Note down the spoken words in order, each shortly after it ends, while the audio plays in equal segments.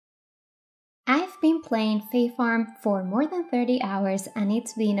I've been playing Fae Farm for more than 30 hours and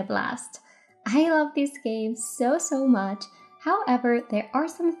it's been a blast. I love this game so much. However, there are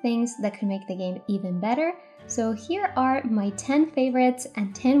some things that could make the game even better, so here are my 10 favorites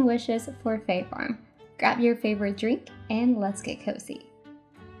and 10 wishes for Fae Farm. Grab your favorite drink and let's get cozy.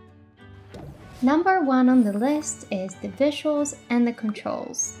 Number 1 on the list is the visuals and the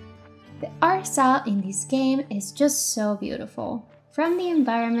controls. The art style in this game is just so beautiful. From the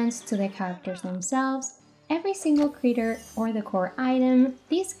environments to the characters themselves, every single creature or the core item,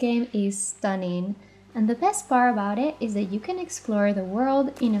 this game is stunning. And the best part about it is that you can explore the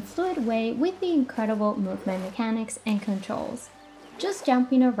world in a fluid way with the incredible movement mechanics and controls. Just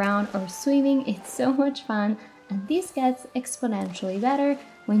jumping around or swimming is so much fun, and this gets exponentially better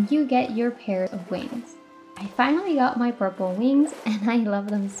when you get your pair of wings. I finally got my purple wings and I love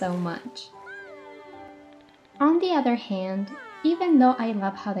them so much. On the other hand, even though I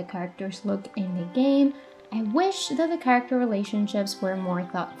love how the characters look in the game, I wish that the character relationships were more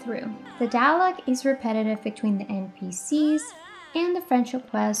thought through. The dialogue is repetitive between the NPCs, and the friendship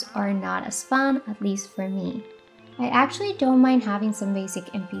quests are not as fun, at least for me. I actually don't mind having some basic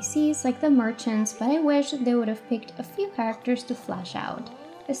NPCs like the merchants, but I wish they would have picked a few characters to flesh out,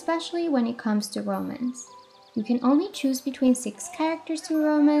 especially when it comes to romance. You can only choose between 6 characters to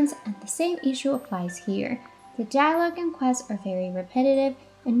romance, and the same issue applies here. The dialogue and quests are very repetitive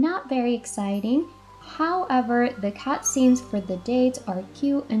and not very exciting. However, the cutscenes for the dates are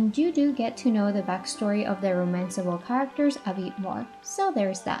cute and you do get to know the backstory of the romanceable characters a bit more, so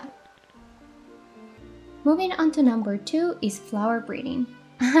there's that. Moving on to number 2 is flower breeding.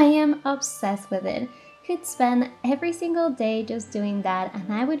 I am obsessed with it. Could spend every single day just doing that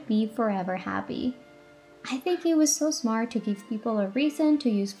and I would be forever happy. I think it was so smart to give people a reason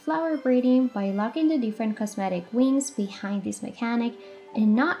to use flower breeding by locking the different cosmetic wings behind this mechanic,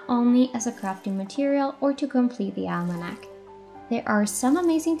 and not only as a crafting material or to complete the almanac. There are some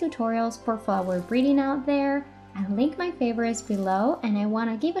amazing tutorials for flower breeding out there. I'll link my favorites below, and I want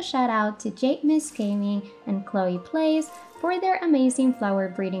to give a shout out to Jake Miss Gaming and Chloe Plays for their amazing flower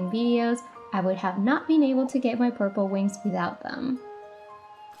breeding videos. I would have not been able to get my purple wings without them.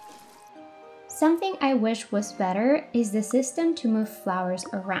 Something I wish was better is the system to move flowers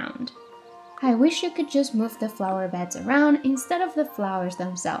around. I wish you could just move the flower beds around instead of the flowers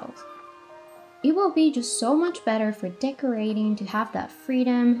themselves. It will be just so much better for decorating to have that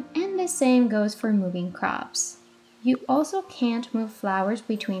freedom, and the same goes for moving crops. You also can't move flowers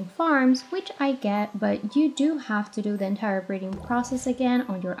between farms, which I get, but you do have to do the entire breeding process again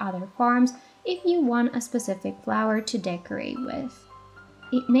on your other farms if you want a specific flower to decorate with.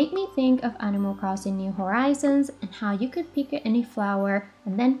 It made me think of Animal Crossing New Horizons and how you could pick any flower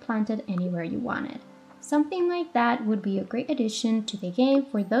and then plant it anywhere you wanted. Something like that would be a great addition to the game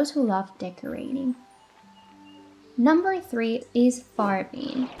for those who love decorating. Number 3 is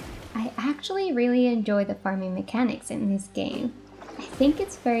farming. I actually really enjoy the farming mechanics in this game. I think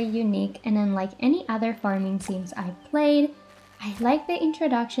it's very unique, and unlike any other farming sims I've played, I like the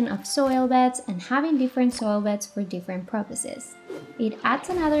introduction of soil beds and having different soil beds for different purposes. It adds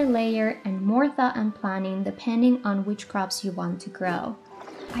another layer and more thought and planning depending on which crops you want to grow.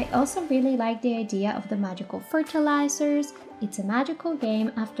 I also really like the idea of the magical fertilizers. It's a magical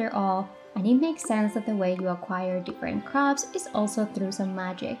game after all, and it makes sense that the way you acquire different crops is also through some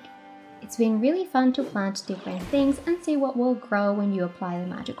magic. It's been really fun to plant different things and see what will grow when you apply the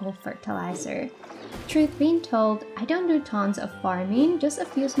magical fertilizer. Truth being told, I don't do tons of farming, just a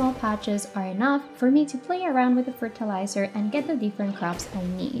few small patches are enough for me to play around with the fertilizer and get the different crops I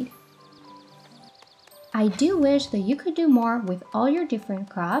need. I do wish that you could do more with all your different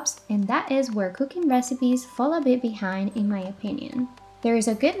crops, and that is where cooking recipes fall a bit behind in my opinion. There is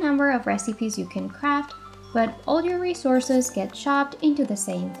a good number of recipes you can craft, but all your resources get chopped into the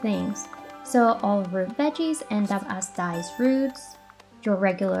same things. So all root veggies end up as diced roots, your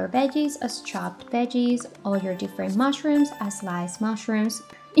regular veggies as chopped veggies, all your different mushrooms as sliced mushrooms.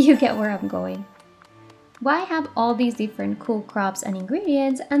 You get where I'm going. Why have all these different cool crops and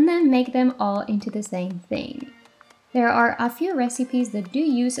ingredients and then make them all into the same thing? There are a few recipes that do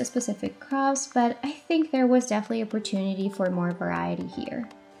use a specific crops, but I think there was definitely opportunity for more variety here.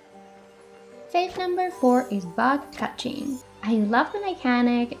 Fave number 4 is bug catching. I love the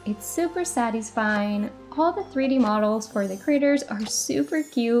mechanic, it's super satisfying. All the 3D models for the critters are super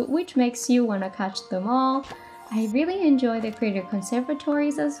cute, which makes you want to catch them all. I really enjoy the critter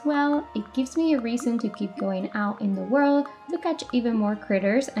conservatories as well. It gives me a reason to keep going out in the world to catch even more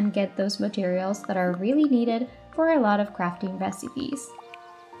critters and get those materials that are really needed for a lot of crafting recipes.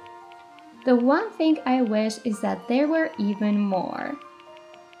 The one thing I wish is that there were even more.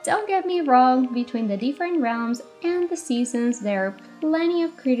 Don't get me wrong, between the different realms and the seasons there are plenty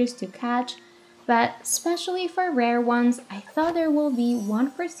of critters to catch, but especially for rare ones, I thought there will be one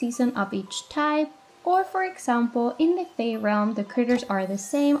per season of each type, or for example, in the Fae realm the critters are the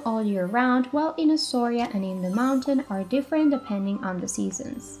same all year round, while in Asoria and in the mountain are different depending on the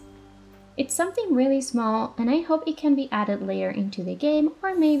seasons. It's something really small and I hope it can be added later into the game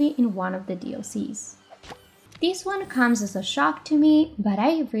or maybe in one of the DLCs. This one comes as a shock to me, but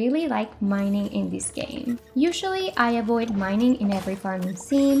I really like mining in this game. Usually I avoid mining in every farming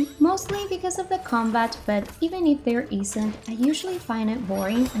scene, mostly because of the combat, but even if there isn't, I usually find it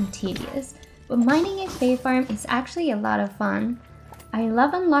boring and tedious. But mining in Fae Farm is actually a lot of fun. I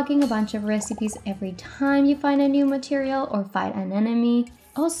love unlocking a bunch of recipes every time you find a new material or fight an enemy.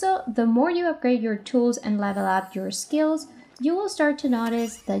 Also, the more you upgrade your tools and level up your skills, you will start to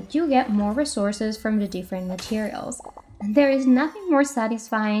notice that you get more resources from the different materials. And there is nothing more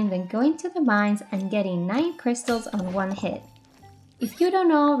satisfying than going to the mines and getting 9 crystals on one hit. If you don't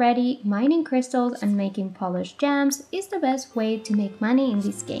know already, mining crystals and making polished gems is the best way to make money in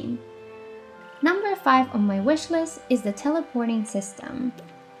this game. Number 5 on my wishlist is the teleporting system.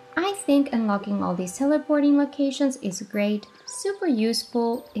 I think unlocking all these teleporting locations is great, super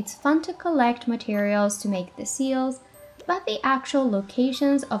useful, it's fun to collect materials to make the seals, but the actual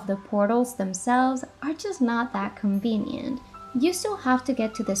locations of the portals themselves are just not that convenient. You still have to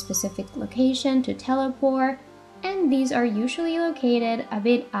get to the specific location to teleport, and these are usually located a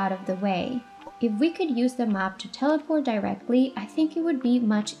bit out of the way. If we could use the map to teleport directly, I think it would be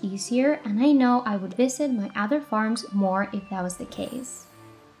much easier, and I know I would visit my other farms more if that was the case.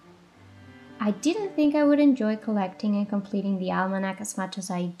 I didn't think I would enjoy collecting and completing the almanac as much as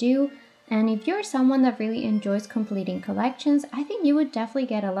I do, and if you're someone that really enjoys completing collections, I think you would definitely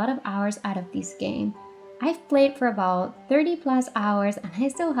get a lot of hours out of this game. I've played for about 30 plus hours and I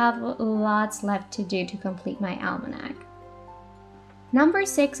still have lots left to do to complete my almanac. Number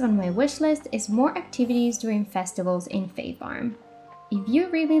 6 on my wishlist is more activities during festivals in Fae Farm. If you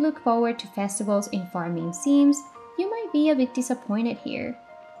really look forward to festivals in farming sims, you might be a bit disappointed here.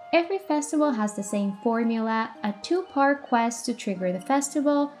 Every festival has the same formula, a 2-part quest to trigger the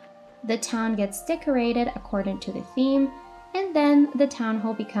festival, the town gets decorated according to the theme, and then the town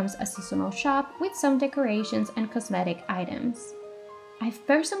hall becomes a seasonal shop with some decorations and cosmetic items. I've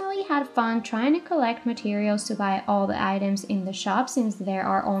personally had fun trying to collect materials to buy all the items in the shop since they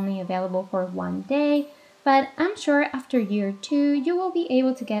are only available for one day, but I'm sure after year 2 you will be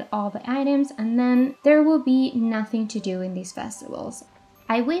able to get all the items and then there will be nothing to do in these festivals.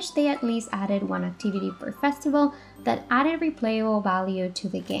 I wish they at least added one activity per festival that added replayable value to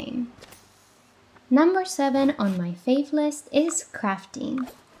the game. Number 7 on my fave list is crafting.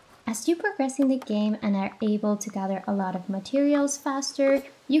 As you progress in the game and are able to gather a lot of materials faster,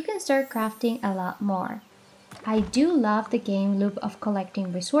 you can start crafting a lot more. I do love the game loop of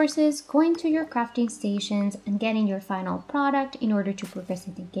collecting resources, going to your crafting stations, and getting your final product in order to progress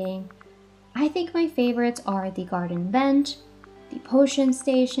in the game. I think my favorites are the garden bench, the potion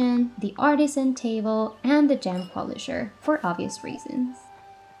station, the artisan table, and the gem polisher, for obvious reasons.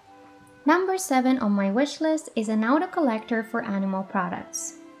 Number 7 on my wishlist is an auto collector for animal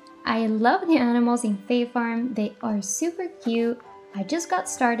products. I love the animals in Fae Farm, they are super cute. I just got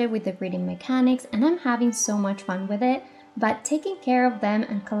started with the breeding mechanics and I'm having so much fun with it, but taking care of them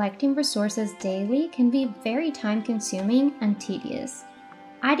and collecting resources daily can be very time consuming and tedious.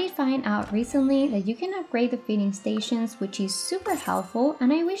 I did find out recently that you can upgrade the feeding stations, which is super helpful,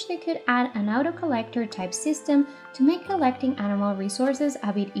 and I wish they could add an auto collector type system to make collecting animal resources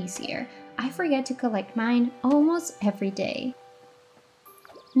a bit easier. I forget to collect mine almost every day.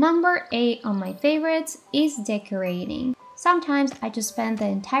 Number 8 on my favorites is decorating. Sometimes I just spend the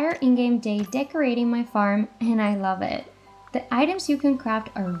entire in-game day decorating my farm and I love it. The items you can craft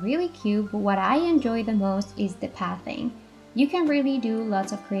are really cute, but what I enjoy the most is the pathing. You can really do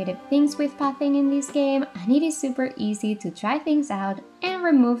lots of creative things with pathing in this game, and it is super easy to try things out and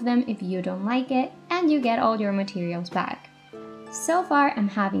remove them if you don't like it, and you get all your materials back. So far, I'm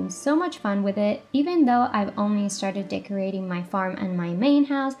having so much fun with it. Even though I've only started decorating my farm and my main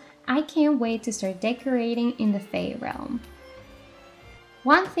house, I can't wait to start decorating in the Fae realm.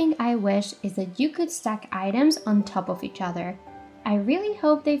 One thing I wish is that you could stack items on top of each other. I really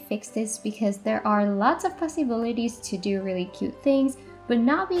hope they fix this because there are lots of possibilities to do really cute things, but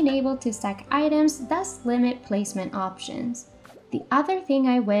not being able to stack items does limit placement options. The other thing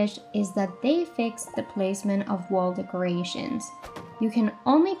I wish is that they fix the placement of wall decorations. You can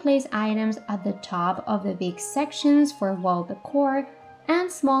only place items at the top of the big sections for wall decor,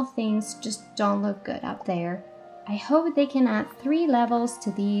 and small things just don't look good up there. I hope they can add 3 levels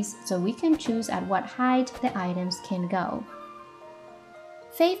to these so we can choose at what height the items can go.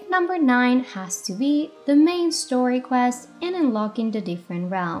 Fate number 9 has to be the main story quest and unlocking the different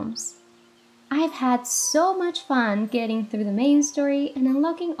realms. I've had so much fun getting through the main story and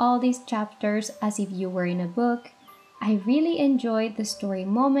unlocking all these chapters as if you were in a book. I really enjoyed the story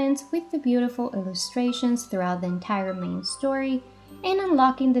moments with the beautiful illustrations throughout the entire main story, and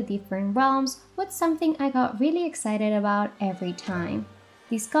unlocking the different realms was something I got really excited about every time.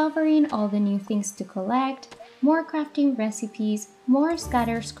 Discovering all the new things to collect, more crafting recipes, more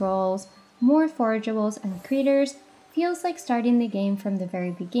scatter scrolls, more forageables and critters feels like starting the game from the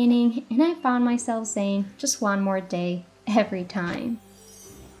very beginning, and I found myself saying just one more day every time.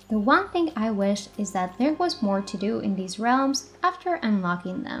 The one thing I wish is that there was more to do in these realms after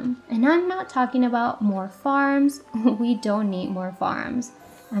unlocking them. And I'm not talking about more farms, we don't need more farms.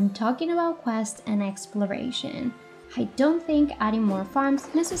 I'm talking about quests and exploration. I don't think adding more farms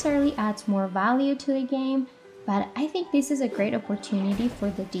necessarily adds more value to the game, but I think this is a great opportunity for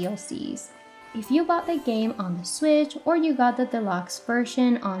the DLCs. If you bought the game on the Switch or you got the deluxe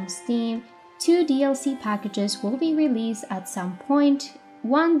version on Steam, 2 DLC packages will be released at some point,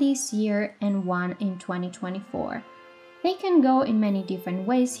 one this year and one in 2024. They can go in many different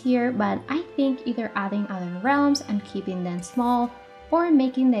ways here, but I think either adding other realms and keeping them small or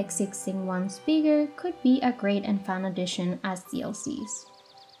making the existing ones bigger could be a great and fun addition as DLCs.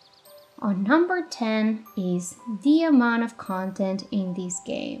 On number 10 is the amount of content in this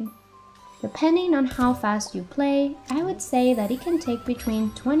game. Depending on how fast you play, I would say that it can take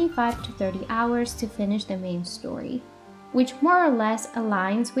between 25 to 30 hours to finish the main story, which more or less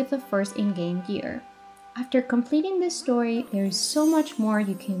aligns with the first in-game year. After completing this story, there is so much more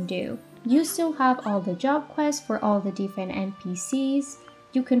you can do. You still have all the job quests for all the different NPCs,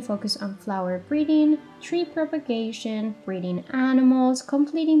 you can focus on flower breeding, tree propagation, breeding animals,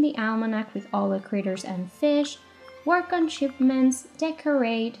 completing the almanac with all the critters and fish, work on shipments,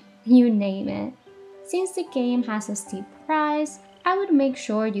 decorate, you name it. Since the game has a steep price, I would make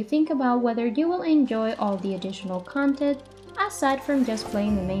sure you think about whether you will enjoy all the additional content aside from just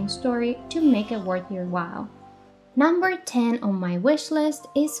playing the main story to make it worth your while. Number 10 on my wish list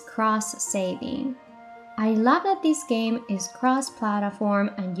is cross-saving. I love that this game is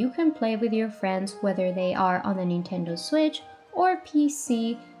cross-platform and you can play with your friends whether they are on the Nintendo Switch or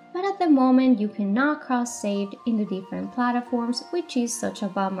PC, but at the moment you cannot cross-save in the different platforms, which is such a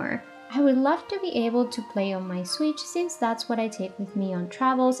bummer. I would love to be able to play on my Switch since that's what I take with me on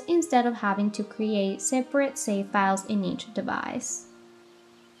travels instead of having to create separate save files in each device.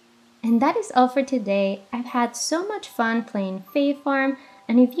 And that is all for today. I've had so much fun playing Fae Farm,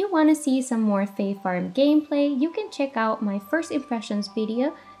 and if you want to see some more Fae Farm gameplay, you can check out my first impressions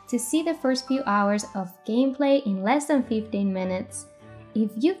video to see the first few hours of gameplay in less than 15 minutes.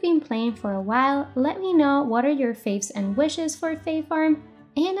 If you've been playing for a while, let me know what are your faves and wishes for Fae Farm.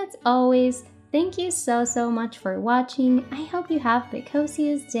 And as always, thank you so much for watching. I hope you have the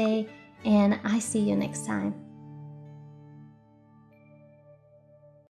coziest day, and I see you next time.